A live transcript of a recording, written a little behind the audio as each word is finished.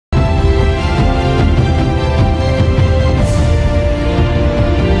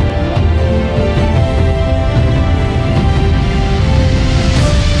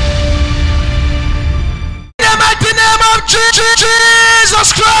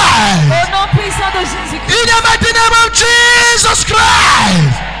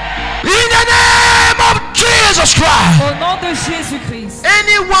In the name of Jesus Christ. Au nom de Jésus-Christ.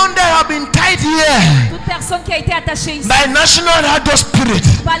 Anyone that have been tied here Toute personne qui a été attachée ici by national adult spirit,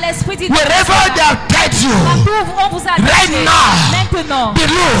 par l'esprit wherever they have tied you, partout où on vous a attaché, right now, maintenant, be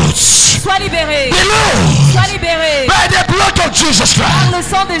loose. sois libéré. Be loose. Sois libéré. By the blood of Jesus Par Christ. le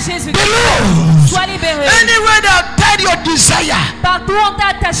sang de Jésus. Be loose. Sois libéré. Anywhere they have tied your desire, Partout on t'a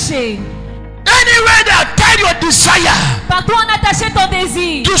attaché. anywhere they have tied your desire Partout on a attaché ton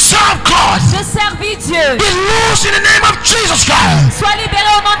désir to serve God, de servir Dieu. be loose in the name of Jesus Christ. Sois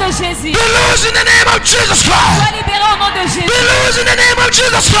libéré au nom de Jésus. Be loose in the name of Jesus Christ. Sois libéré au nom de Jésus. Be loose in the name of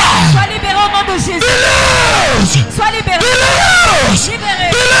Jesus Christ. Sois libéré au nom de Jésus. Be loose. Sois libéré. Be loose. Libéré.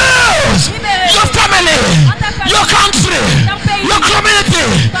 Be loose. Libéré. Your family, your country, your community,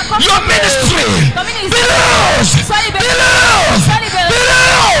 your ministry. Be loose. Sois Be libéré. loose. Sois libéré. Be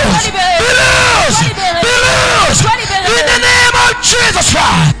loose. Sois libéré. Be loose. Sois libéré. Be loose. Sois libéré. In the name of Jesus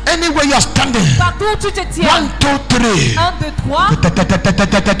Christ. Anywhere you are standing. Partout où tu te tiens. 1, 2, 3. 1, 2, 3.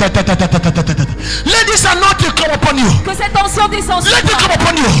 Let this anointing come upon you. Que cette onction descende sur Let it come toi.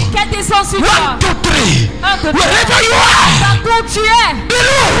 upon you. Qu'elle descende sur 1, toi. 2, 3. 1, 2, 3. Wherever you are, Partout où tu es. be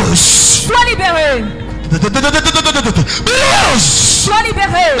loose. Sois libéré. Be loose. Sois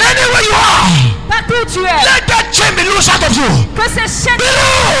libéré. Anywhere you are, Partout où tu es. let that chain be loose out of you. Que ces chaînes Be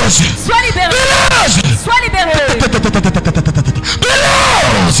loose. soient libérées. Be loose. Sois libéré. Be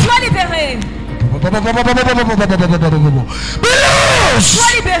loose. Sois libéré. Be loose.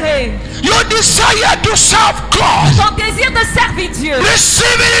 Sois libéré. Your desire to serve God, Ton désir de servir Dieu.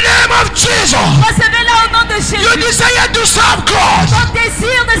 receive it in the name of Jesus. Recevez-le au nom de Your Jésus. desire to serve God, Ton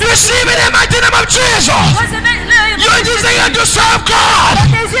désir de receive servir it in the mighty name of Jesus. Recevez-le. Your desire to serve God, Ton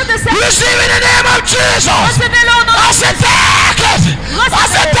désir de servir. receive it in the name of Jesus. Recevez-le au nom I de said take it. I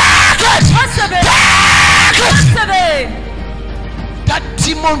said take it. Recevez. Take it. Recevez. That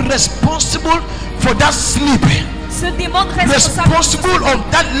demon responsible for that sleep, Ce démon responsable responsible of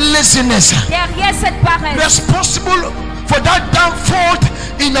that laziness, derrière cette paresse, responsible for that downfall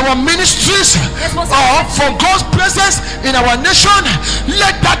in our ministries or for God's presence in our nation,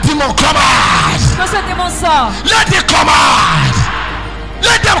 let that demon come out. que ce démon sort. Let it come out.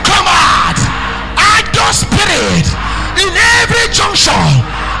 Let them come out. I don't spirit in every junction,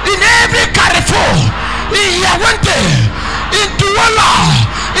 in every Carrefour, in Yawante, in Douala,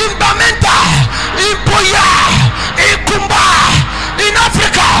 in Bamenda, in Boya, in Kumba, in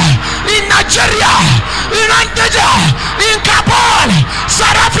Africa, in Nigeria, in Anteja, in Kabul,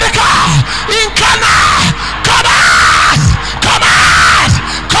 South Africa, in Ghana. Come out! Come out!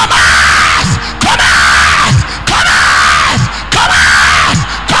 Come out! Come out! Come out! Come out!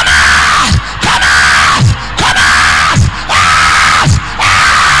 Come out! Come out! Come out! Out!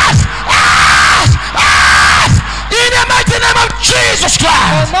 Out! Out! Out! In the mighty name of Jesus Au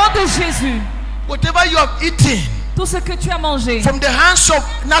Christ. nom de Jésus, Whatever you have eaten tout ce que tu as mangé from the hands of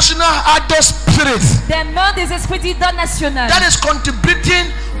national adult spirits des mains des esprits d'idole nationale that is contributing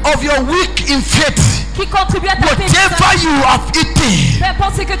of your weak in faith, qui contribuent à ta whatever you have eaten, peu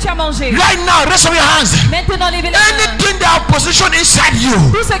importe ce que tu as mangé. right now, raise up your hands. Maintenant, levez les mains. Anything that have positioned inside you,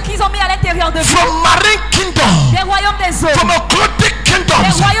 Tout ce qu'ils ont mis à l'intérieur de vous, from marine kingdom, des royaumes des eaux, from occultic des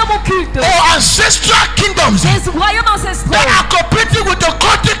kingdoms, royaumes occultes, or ancestral kingdoms des royaumes ancestraux, that are cooperating with the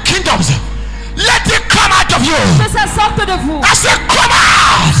occultic kingdoms, let it come out of you. que ça sorte de vous. I said, come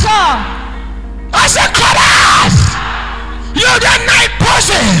out. Sors. I said, come out. You the night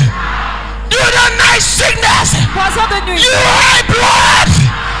poison. You the night sickness. Poison de nuit. You high blood.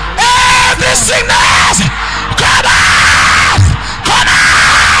 Every sickness. Come out. Come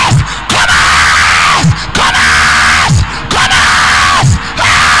out. Come out. Come out. Come out.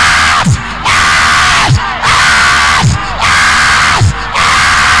 Out. Out. Out. Out.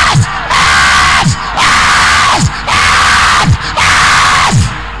 Out. Out. Out.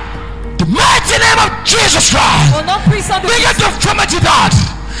 The mighty name of Jesus Christ. Au nom puissant de Begin to vomit it out.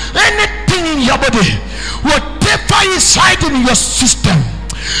 Anything in your body, whatever is hiding in your system,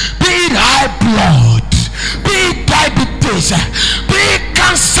 be it high blood, be it diabetes, be it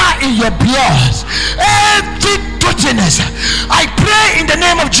cancer in your blood, every dirtiness, I pray in the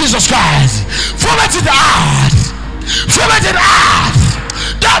name of Jesus Christ, vomit it out. Vomit it out.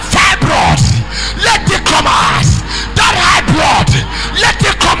 That fibroid, let it come out. That high blood, let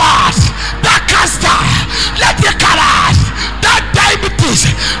it come out. That cancer, let it come out. That diabetes,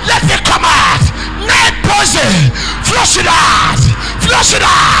 let it come out. Night poison, flush it out. Flush it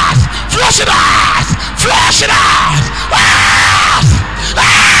out. Flush it out. Flush it out. Out.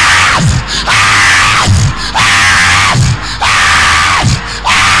 Out. Out. Out. Out.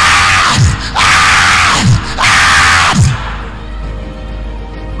 Out. Out. Out.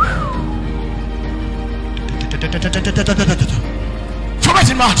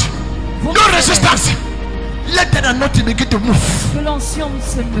 anointing begin to move. Que l'onction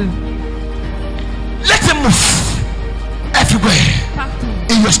se meut Let it move everywhere. partout.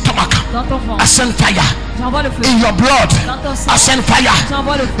 In your stomach, Dans ton ventre. I send fire. J'envoie le feu. In your blood, Dans ton sang. I send fire.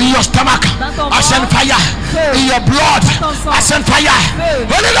 J'envoie le feu. In your stomach, Dans ton I send ventre. fire. Feu. In your blood, Dans ton sang. I send fire. Feu.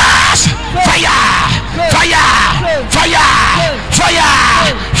 Holy Ghost, Feu. fire, Feu. fire, Feu. fire, Feu. fire,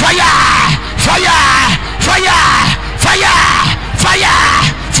 fire, fire, fire, fire,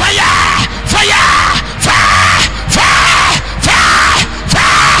 fire, fire,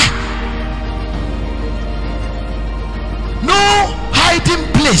 fire, no hiding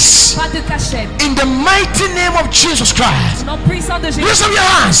place. Pas de cachette. In the mighty name of Jesus Christ. Nom puissant de Jésus. Raise up your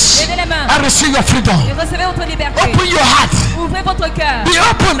hands Levez les mains. and receive your freedom. Et recevez votre liberté. Open your heart. Ouvrez votre cœur. Be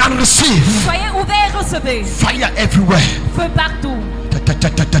open and receive. Soyez ouverts et recevez. Fire everywhere. Feu partout.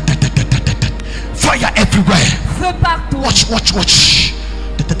 Fire everywhere. Feu partout. Watch, watch, watch.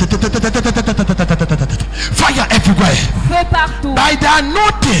 Fire everywhere. Feu partout. By the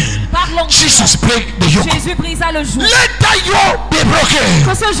anointing, Par l'onction. Jesus break the yoke. Jésus brisa le joug. Let the yoke be broken.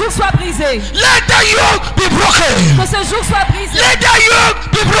 Que ce joug soit brisé. Let the yoke be broken. Que ce joug soit brisé. Let the yoke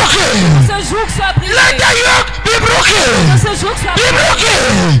be Que broken. ce joug soit brisé. Let the yoke be Que broken. ce joug soit Be brisé.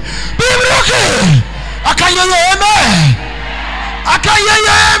 broken. Be broken. I can hear you, amen. I can hear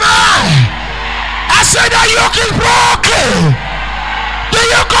you, amen. I said the yoke is broken. The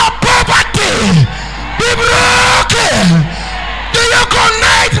yoke of poverty be broken. The yoke of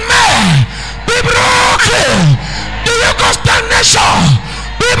nightmare be broken. The yoke of stagnation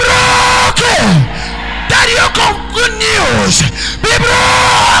be broken. That yoke of good news be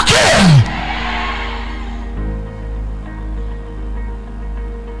broken.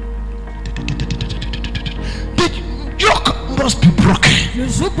 The yoke must be broken. Le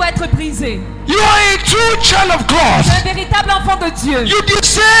joug doit être brisé. You are a true child of God. Tu es un véritable enfant de Dieu. You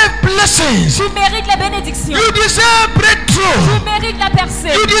deserve blessings. Tu mérites la bénédiction. You deserve breakthrough. Tu mérites la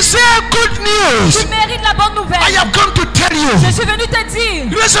percée. You deserve good news. Tu mérites la bonne I nouvelle. have come to tell you. Je suis venu te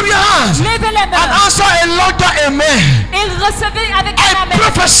dire. Raise up your hands Levez les and mains. answer a louder amen. Et recevez avec I la main.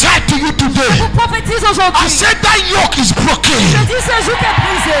 prophesy to you today. Je prophétise I aujourd'hui. said that yoke is Je broken. dis ce joug est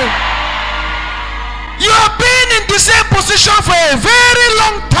brisé. You have been in the same position for a very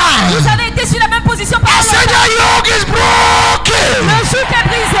long Vous time. avez été sur la même position pendant I said longtemps. that yoke is broken. Le joug est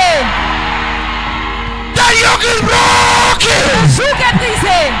brisé. That yoke is broken. Le joug est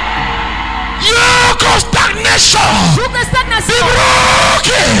brisé. Yoke of stagnation. Joug de Be stagnation.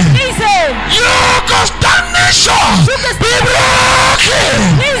 broken. Brisé. Yoke of stagnation. Be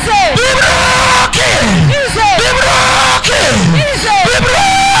broken. Brisé. Be broken. Brisé. Be broken. Brisé. Be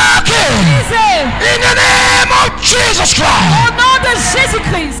broken. Brisé. In the name of Jesus Christ. Au nom de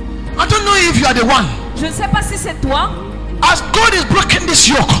Jésus-Christ. I don't know if you are the one. Je ne sais pas si c'est toi. As God is breaking this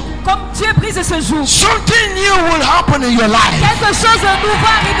yoke, Comme Dieu brise ce joug, something new will happen in your life. quelque chose de nouveau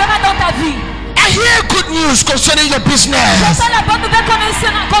arrivera dans ta vie. I hear good news concerning your business. C'est la bonne nouvelle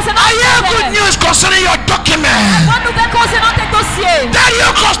concernant I hear tes good affaires. news concerning your document. Bonne nouvelle concernant tes dossiers. That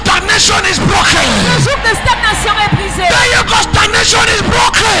yoke of stagnation is Le broken. joug de stagnation est brisé. That yoke of stagnation is Le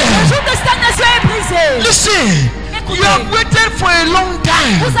broken. joug de stagnation est brisé. Listen, you have waited for a long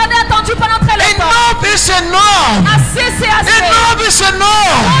time. Vous avez attendu pendant très longtemps. Enough is enough. Assez, c'est assez. Enough is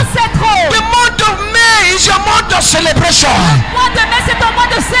enough. Oh, c'est trop. The month of May is your month of celebration. Le mois de mai, c'est ton mois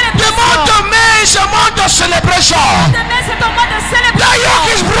de The célébration. month of May is your month of celebration. Le mois de mai, c'est ton mois de That célébration. yoke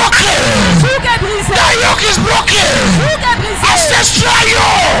is broken. Le joug est brisé. That yoke is broken. Le joug est brisé. Ancestral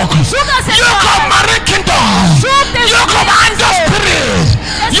yoke. Joug ancestral. Yoke of marine kingdom. Joug des Yoke of angel spirit.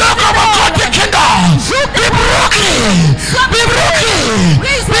 Yoke of occultic kingdom. Be broken. Be broken.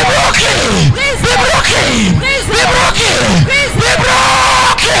 Be broken. Be broken. Be broken. Be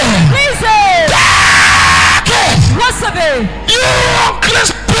broken. Brisé. Take it. Recevez. You unclean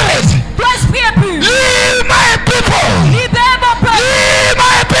spirit. Toi, esprit impur. Leave my people. Libère mon peuple. Leave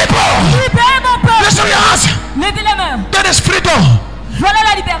my people. Libère mon peuple. Lift up your hands. Levez les mains. That is freedom. Voilà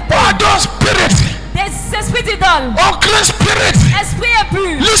la liberté. All those spirits. Des esprits d'idoles. Unclean spirit. Esprit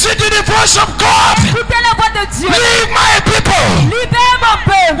impur. Listen to the voice of God. Écoutez la voix de Dieu. Leave my people. Libère mon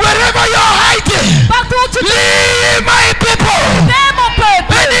peuple. Wherever you're hiding. Partout où tu te Leave my people. libère mon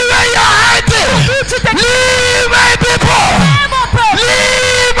peuple. Anywhere you're hiding. Où tu te Leave my people. libère mon peuple.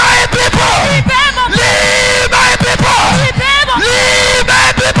 Leave my people. Libère mon peuple. Leave my people. Libère mon peuple. Leave my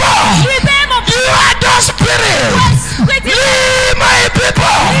people. Libère mon You peuple. are those spirits. Esprit d'idole. Leave my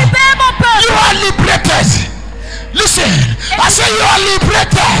people. Libère mon peuple. You are liberated. Listen, I say you are Vous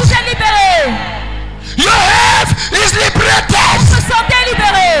liberated. êtes libérés. Your health is liberated. Votre santé est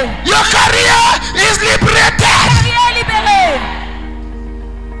libérée. Your career is liberated. Carrière est libérée.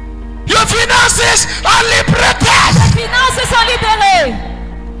 Your Your finances are liberated. Tes finances sont libérées.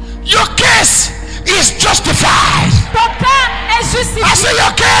 Your case is justified. Ton cas est justifié. I say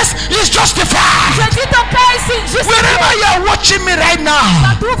your case is justified. Je dis ton cas est justifié. Wherever you are watching me right now,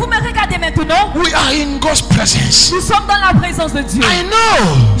 Partout où vous me regardez maintenant, we are in God's presence. nous sommes dans la présence de Dieu. I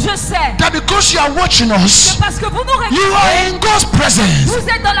know Je sais that because you are watching us, que parce que vous nous you are regardez, in God's presence. vous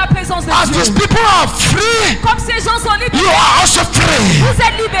êtes dans la présence de As Dieu. these people are free, Comme ces gens sont you libérés, are also free. vous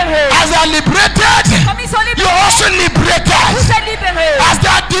êtes libérés. As they are liberated, Comme ils sont you libérés, are also liberated. vous êtes libérés. As they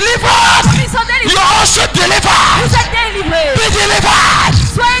are delivered, Comme ils sont you délivrés, are also vous delivered. êtes délivrés. Be delivered.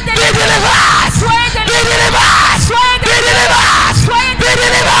 Soyez Be délivrés. delivered. Soyez Be délivrés. delivered. Soyez Be délivrés. delivered. Soyez Be délivrés.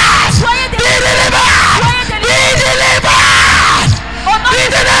 delivered. Soyez Be délivrés. delivered. Soyez Be délivrés. delivered. Au nom In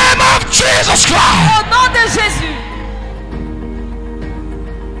the name of Jesus Christ. Au nom de Jésus.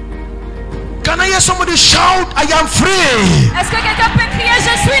 Can I hear somebody shout, I am free? Est-ce que quelqu'un peut crier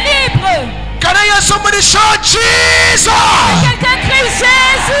je suis libre? Can I hear somebody shout, Jesus? Quelqu'un crie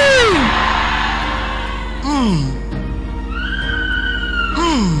Jésus.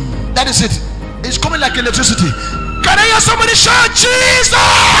 That is it. It's coming like electricity. Can I hear somebody shout, Jesus?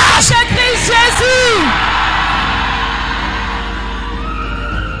 Quelqu'un crie Jésus.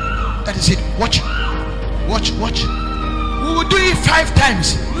 That is it. Watch. Watch, watch. We will do it 5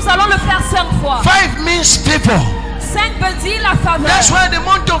 times. Nous allons le faire 5 fois. 5 means favor. 5 veut dire la faveur. That's why the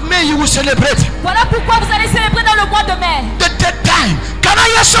month of May you will celebrate. Voilà pourquoi vous allez célébrer dans le mois de mai. The 3rd time. Can I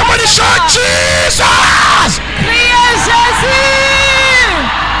hear somebody shout, Jesus? Criez Jésus.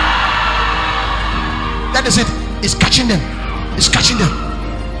 That is it. It's catching them. It's catching them.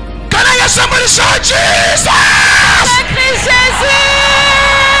 Can I hear somebody shout, Jesus? Crie Jésus.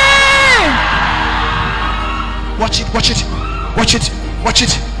 Watch it, watch it, watch it, watch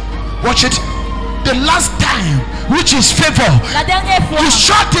it, watch it. The last time, which is favor, La dernière fois. you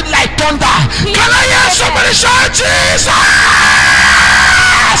shout it like thunder. He Can I hear is somebody shout, Jesus?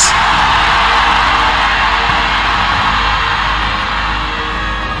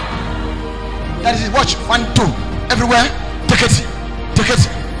 That is it. Watch. 1, 2. Everywhere. Take it. Take it.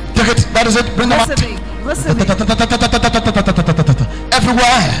 Take it. That is it. Bring them out. Recevez. Recevez.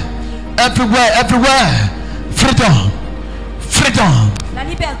 Everywhere. Everywhere. Everywhere. Freedom. Freedom. La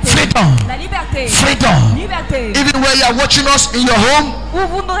liberté. Freedom. La liberté. Freedom. Liberté. Even where you are watching us in your home, Où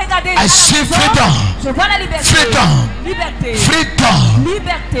vous me regardez. I see à la maison, freedom. Je vois la liberté. Freedom. Liberté. freedom,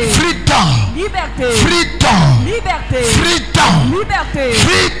 Liberté. freedom, Liberté. freedom, Liberté. freedom, Liberté.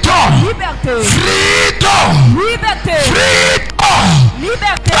 freedom, Liberté. freedom, Liberté. freedom.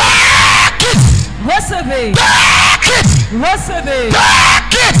 Liberté. Take it, Recevez. take it, Recevez.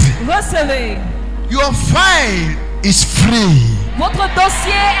 take it. Recevez. Your file is free. Votre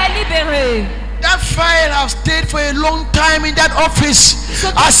dossier est libéré. That file have stayed for a long time in that office.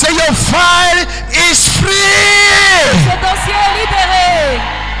 I say your file is free. Ce dossier est libéré.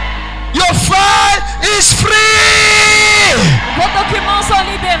 Your file is free. Vos documents sont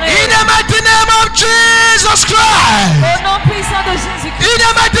libérés. In the mighty name of Jesus Christ. Au nom puissant de Jésus-Christ. In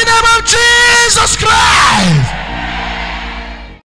the mighty name of Jesus Christ.